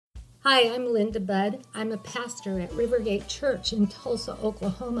Hi, I'm Linda Budd. I'm a pastor at RiverGate Church in Tulsa,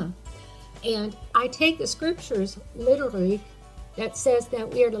 Oklahoma. And I take the scriptures literally that says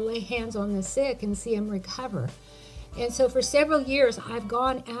that we are to lay hands on the sick and see them recover. And so for several years, I've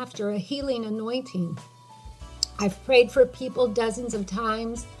gone after a healing anointing. I've prayed for people dozens of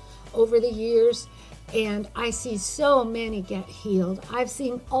times over the years, and I see so many get healed. I've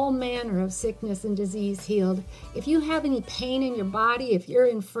seen all manner of sickness and disease healed. If you have any pain in your body, if you're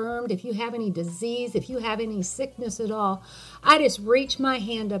infirmed, if you have any disease, if you have any sickness at all, I just reach my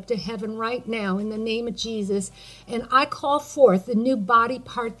hand up to heaven right now in the name of Jesus, and I call forth the new body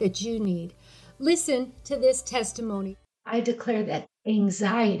part that you need. Listen to this testimony. I declare that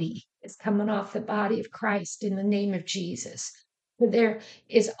anxiety is coming off the body of Christ in the name of Jesus. For there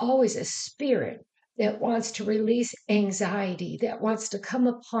is always a spirit that wants to release anxiety, that wants to come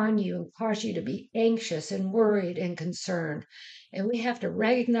upon you and cause you to be anxious and worried and concerned. And we have to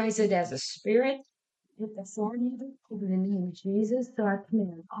recognize it as a spirit, with the authority of it, in the name of Jesus. So I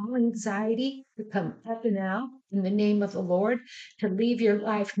command all anxiety to come up and out in the name of the Lord, to leave your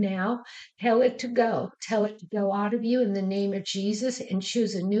life now. Tell it to go. Tell it to go out of you in the name of Jesus, and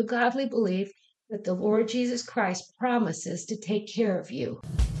choose a new godly belief that the Lord Jesus Christ promises to take care of you.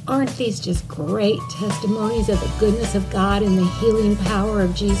 Aren't these just great testimonies of the goodness of God and the healing power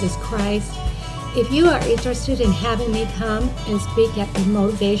of Jesus Christ? If you are interested in having me come and speak at a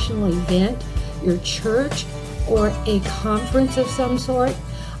motivational event, your church, or a conference of some sort,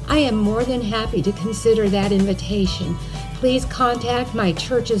 I am more than happy to consider that invitation. Please contact my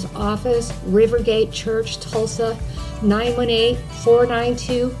church's office, RiverGate Church, Tulsa,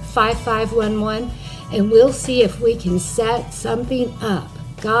 918-492-5511, and we'll see if we can set something up.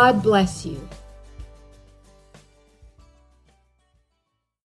 God bless you.